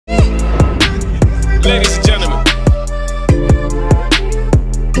Ladies and gentlemen.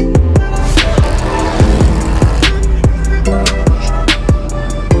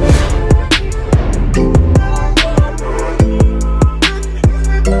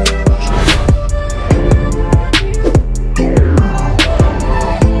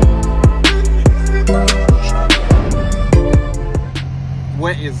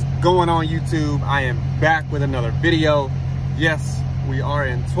 What is going on YouTube? I am back with another video. Yes, we are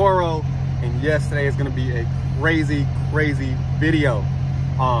in Toro, and yes, today is going to be a crazy video.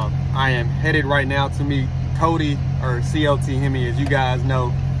 I am headed right now to meet Cody, or CLT Hemi, as you guys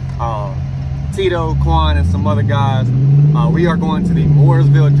know, Tito, Quan, and some other guys. We are going to the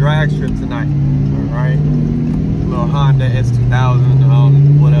Mooresville drag strip tonight. All right, little Honda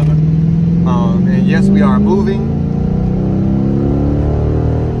S2000, whatever. And yes, we are moving.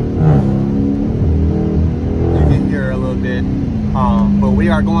 You can hear a little bit, but we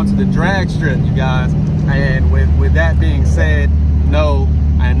are going to the drag strip, you guys. And with that being said, no,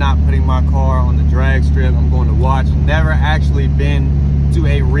 I am not putting my car on the drag strip. I'm going to watch. Never actually been to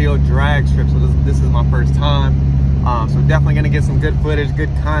a real drag strip, so this is my first time. So definitely gonna get some good footage, good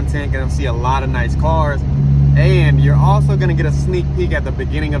content. Gonna see a lot of nice cars, and you're also gonna get a sneak peek at the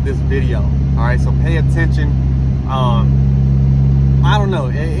beginning of this video. All right, so pay attention. I don't know,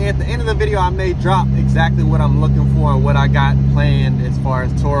 at the end of the video I may drop exactly what I'm looking for and what I got planned as far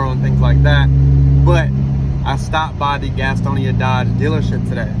as Toro and things like that. But I stopped by the Gastonia Dodge dealership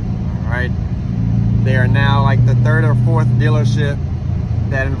today. All right, they are now like the third or fourth dealership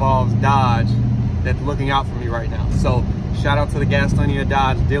that involves Dodge that's looking out for me right now. So shout out to the Gastonia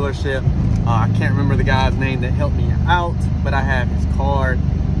Dodge dealership. I can't remember the guy's name that helped me out, but I have his card.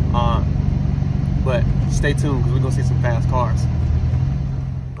 But stay tuned, because we're gonna see some fast cars.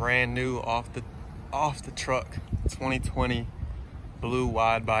 Brand new off the truck, 2020 blue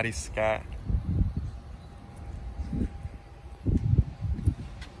wide body Scat. You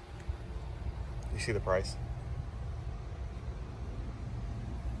see the price.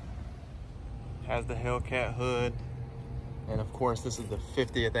 Has the Hellcat hood, and of course this is the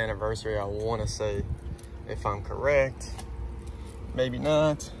 50th anniversary, I want to say, if I'm correct. Maybe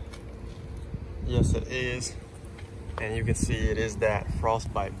not. Yes, it is. And you can see it is that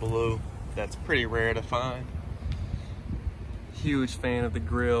frostbite blue. That's pretty rare to find. Huge fan of the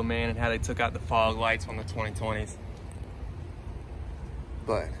grill, man, and how they took out the fog lights on the 2020s.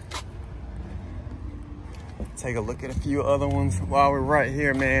 But take a look at a few other ones while we're right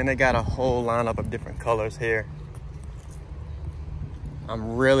here, man. They got a whole lineup of different colors here.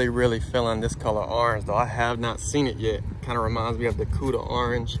 I'm really feeling this color orange, though I have not seen it yet. Kind of reminds me of the Cuda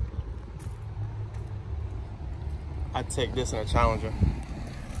orange. I'd take this in a Challenger.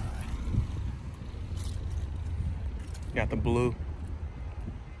 Got the blue,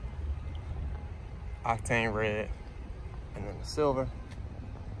 octane red, and then the silver.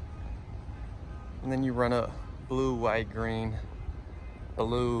 And then you run up blue, white, green,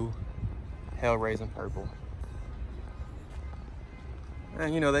 blue, hell-raising purple.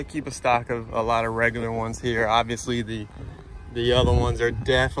 And you know, they keep a stock of a lot of regular ones here. Obviously the other ones are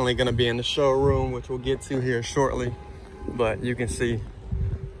definitely gonna be in the showroom, which we'll get to here shortly. But you can see,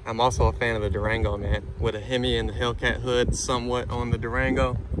 I'm also a fan of the Durango, man. With a Hemi and the Hellcat hood somewhat on the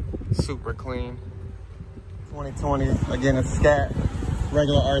Durango. Super clean. 2020, again, a Scat,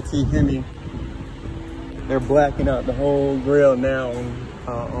 regular RT Hemi. They're blacking out the whole grill now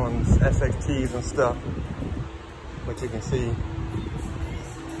on SXTs and stuff. But you can see,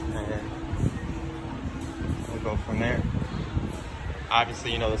 and we'll go from there.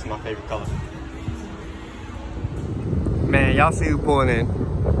 Obviously, you know this is my favorite color. Man, y'all see who pulling in.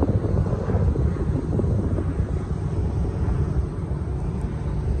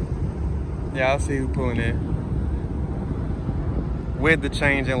 Y'all see who pulling in. With the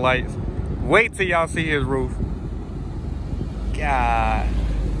changing lights. Wait till y'all see his roof. God.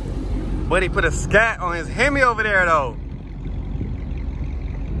 But he put a Scat on his Hemi over there, though.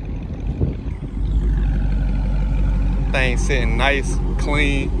 Thing sitting nice,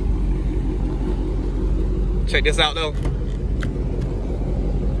 clean. Check this out, though.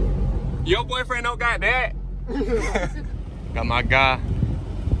 Your boyfriend don't got that. Got my guy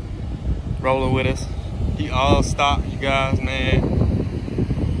rolling with us. He all stock, you guys, man.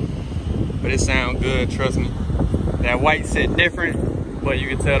 But it sounds good, trust me. That white sit different, but you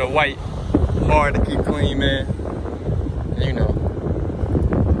can tell the white hard to keep clean, man. And you know,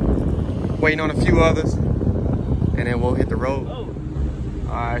 waiting on a few others, and then we'll hit the road.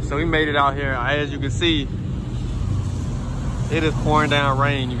 All right, so we made it out here. As you can see, it is pouring down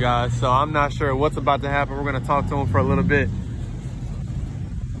rain, you guys. So I'm not sure what's about to happen. We're gonna talk to him for a little bit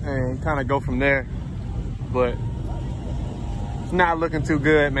and kind of go from there. but it's not looking too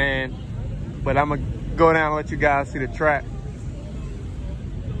good, man. But I'm gonna go down and let you guys see the track.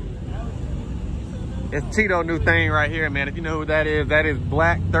 It's Tito new thing right here, man. If you know who that is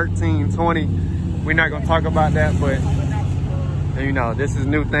Black 1320. We're not gonna talk about that, but you know, this is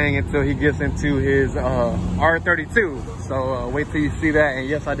new thing until he gets into his R32. So wait till you see that. And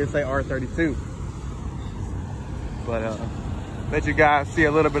yes, I did say R32. But let you guys see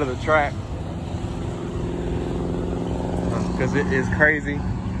a little bit of the track, because it is crazy.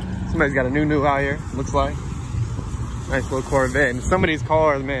 Somebody's got a new out here, looks like. Nice little Corvette. And some of these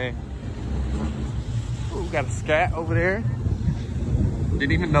cars, man. Ooh, got a Scat over there.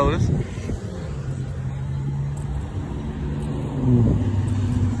 Didn't even notice.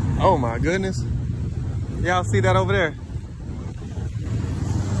 Oh my goodness. Y'all see that over there?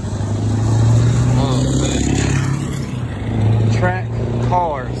 Oh man. Track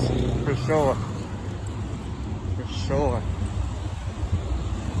cars, for sure. For sure.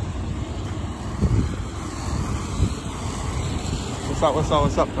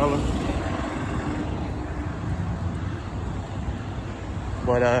 What's up, fella?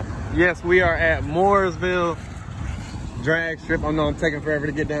 But yes, we are at Mooresville drag strip. I know I'm taking forever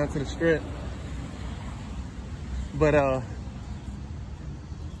to get down to the strip. But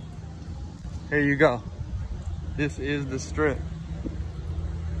here you go. This is the strip.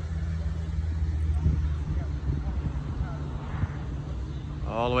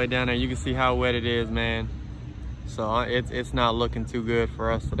 All the way down there, you can see how wet it is, man. So it's not looking too good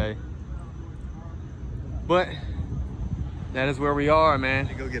for us today. But that is where we are, man.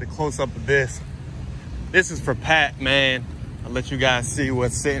 Go get a close-up of this. This is for Pat, man. I'll let you guys see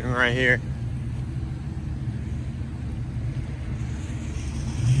what's sitting right here.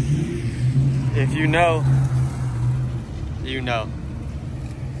 If you know, you know.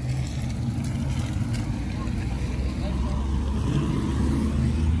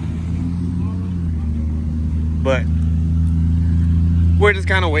 But we're just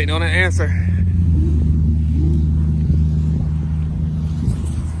kind of waiting on an answer.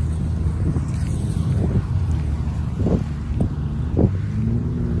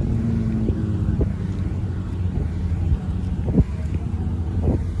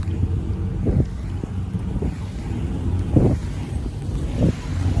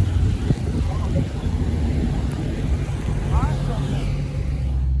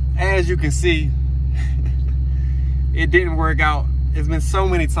 As you can see, it didn't work out. It's been so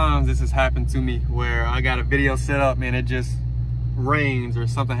many times this has happened to me where I got a video set up and it just rains or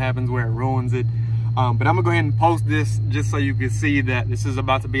something happens where it ruins it. But I'm gonna go ahead and post this just so you can see that this is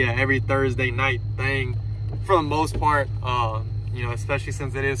about to be a every Thursday night thing for the most part. You know, especially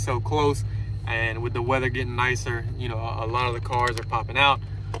since it is so close and with the weather getting nicer, you know, a lot of the cars are popping out.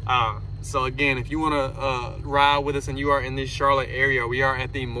 So again, if you wanna ride with us and you are in this Charlotte area, we are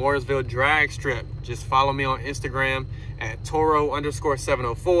at the Mooresville drag strip. Just follow me on Instagram at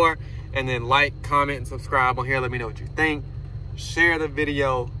Toro_704, and then like, comment, and subscribe on here. Let me know what you think. Share the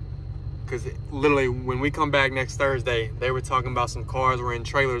video, because literally when we come back next Thursday, they were talking about some cars were in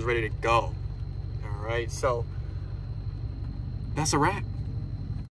trailers ready to go. All right, so that's a wrap.